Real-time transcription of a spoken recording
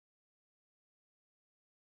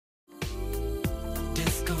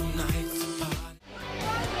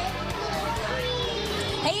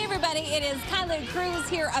everybody. It is Chandler Cruz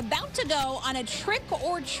here, about to go on a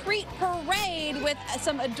trick-or-treat parade with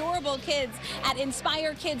some adorable kids at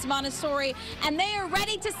Inspire Kids Montessori, and they are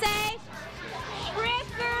ready to say,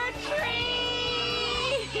 trick-or-treat!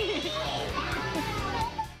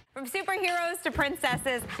 From superheroes to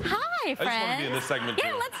princesses. Hi, friends. I just want to be in this segment, too.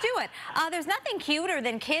 Yeah, let's do it. There's nothing cuter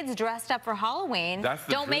than kids dressed up for Halloween. That's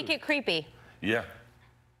the Don't truth. make it creepy. Yeah.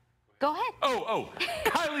 Go ahead.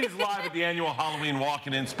 Kylie's live at the annual Halloween walk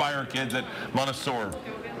in Inspire Kids at Montessori.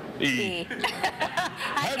 Hi,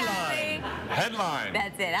 Kylie. Headline.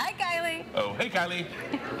 That's it. Hi, Kylie. Oh, hey, Kylie.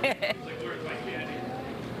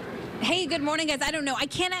 Hey, good morning, guys. I don't know. I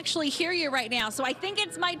can't actually hear you right now, so I think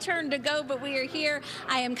it's my turn to go, but we are here.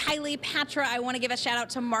 I am Kylie Patra. I want to give a shout out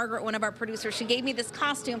to Margaret, one of our producers. She gave me this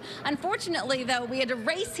costume. Unfortunately, though, we had to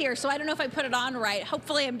race here, so I don't know if I put it on right.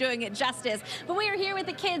 Hopefully, I'm doing it justice. But we are here with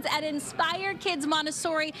the kids at Inspire Kids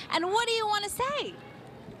Montessori, and what do you want to say?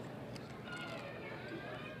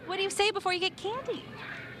 What do you say before you get candy?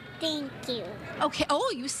 Thank you. Okay.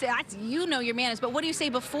 Oh, you say you know your manners, but what do you say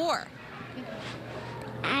before?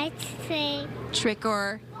 I'd say trick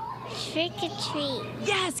or treat.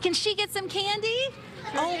 Yes. Can she get some candy?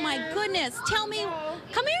 Oh my goodness. Tell me.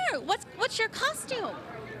 Come here. What's your costume?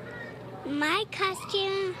 My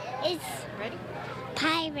costume is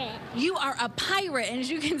pirate. You are a pirate, and as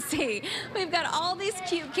you can see, we've got all these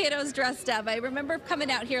cute kiddos dressed up. I remember coming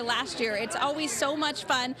out here last year. It's always so much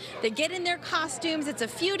fun. They get in their costumes. It's a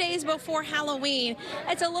few days before Halloween.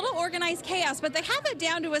 It's a little organized chaos, but they have it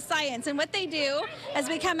down to a science. And what they do as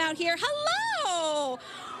we come out here, hello!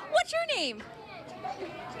 What's your name?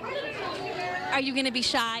 Are you going to be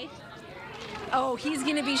shy? Oh, he's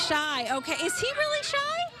going to be shy. Okay. Is he really shy?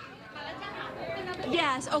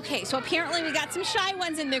 Yes, okay, so apparently we got some shy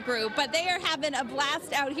ones in the group, but they are having a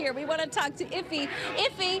blast out here. We want to talk to Iffy.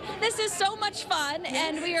 Iffy, this is so much fun,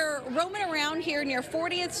 and we are roaming around here near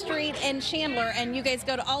 40th Street in Chandler, and you guys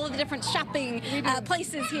go to all of the different shopping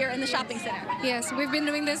places here in the shopping center. Yes, we've been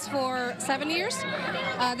doing this for 7 years.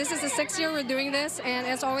 This is the 6th year we're doing this, and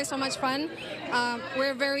it's always so much fun.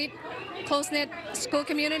 We're a very close-knit school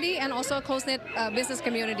community and also a close-knit business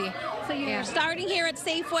community. So you're starting here at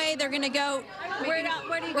Safeway. They're going to go, where do you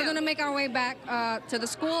go? We're going to make our way back to the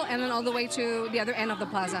school and then all the way to the other end of the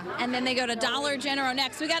plaza. And then they go to Dollar General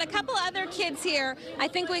next. We got a couple other kids here. I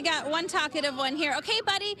think we got one talkative one here. Okay,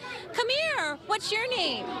 buddy, come here. What's your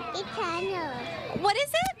name? Itano. What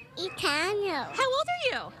is it? Itano. How old are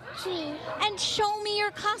you? 3. And show me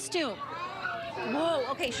your costume. Whoa,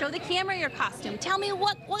 okay, show the camera your costume. Tell me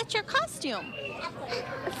what's your costume?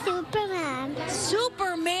 Superman.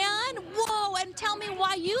 Superman? Whoa, and tell me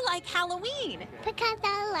why you like Halloween. Because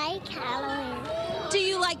I like Halloween. Do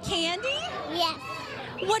you like candy? Yes.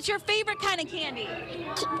 What's your favorite kind of candy?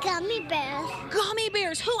 Gummy bears. Gummy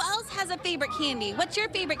bears. Who else has a favorite candy? What's your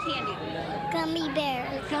favorite candy? Gummy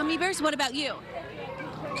bears. Gummy bears? What about you?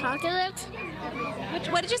 Chocolate.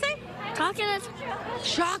 What did you say? Chocolate.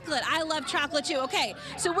 Chocolate. I love chocolate too. Okay,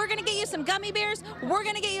 so we're gonna get you some gummy bears. We're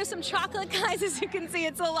gonna get you some chocolate, guys. As you can see,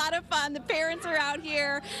 it's a lot of fun. The parents are out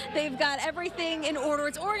here. They've got everything in order.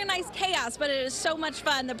 It's organized chaos, but it is so much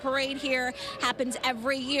fun. The parade here happens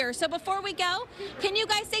every year. So before we go, can you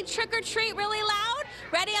guys say trick or treat really loud?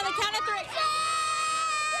 Ready on the count of 3?